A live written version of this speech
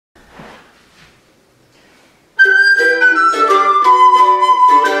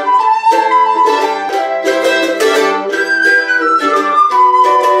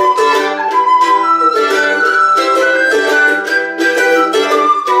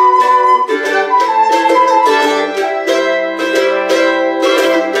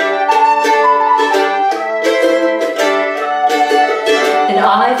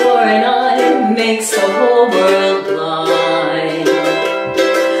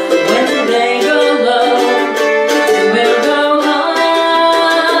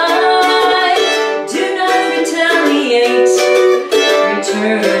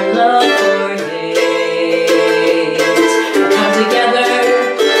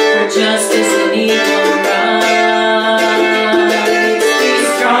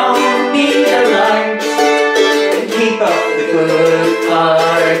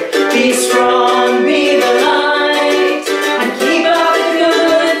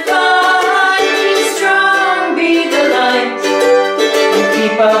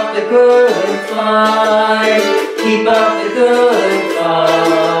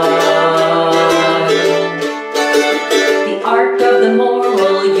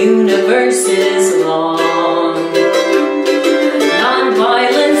universe is long.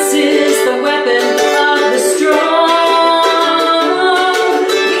 Non-violence is the weapon of the strong.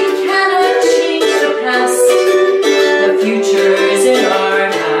 We cannot change the past, the future is in our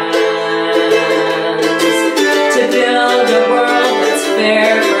hands. To build a world that's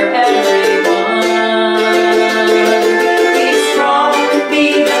fair for everyone. Be strong, be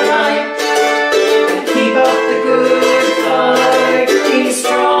the light, and keep up the good fight. Be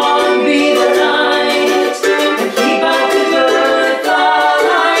strong, be the light, and keep up the good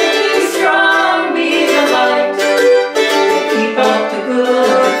fight. Be strong, be the light, and keep up the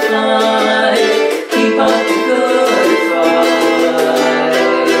good fight. Keep up the good fight.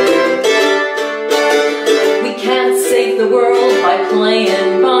 We can't save the world by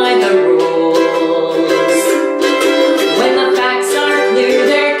playing by the rules. When the facts are clear,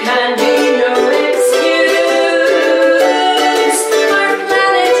 there can be no excuse. Our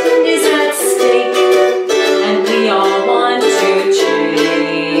planet is at stake, and we all want to change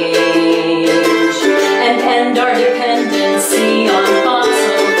and end our dependency on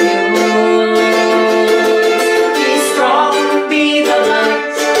fossil fuels. Be strong, be the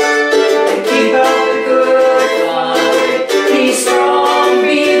light, and keep up the good fight. Be strong,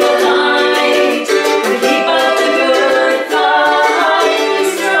 be the light, and keep up the good fight. Be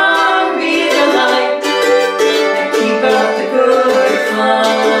strong, be the light, and keep up the good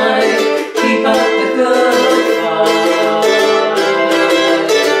fight. Keep up the good fight.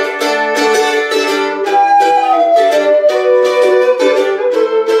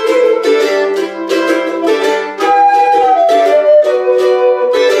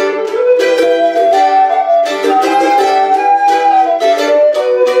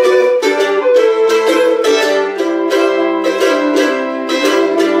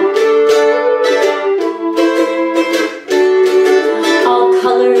 All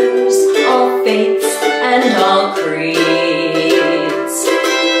colors, all faiths, and all creeds.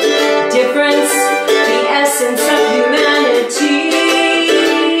 Difference, the essence of humanity.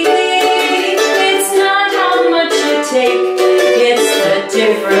 It's not how much you take, it's the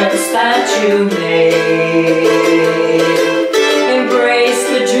difference that you make. Embrace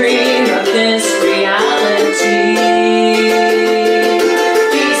the dream of this reality.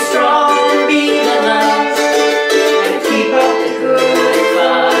 Be strong, be the light, and keep up the good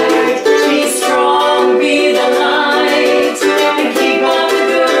fight. Be strong, be the light, and keep up the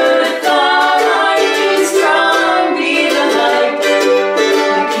good fight. Be strong, be the light,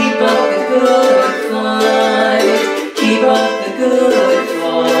 and keep up the good fight. Keep up the good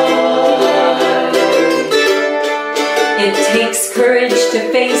fight. It takes courage to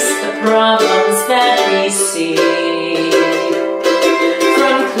face the problems that we see.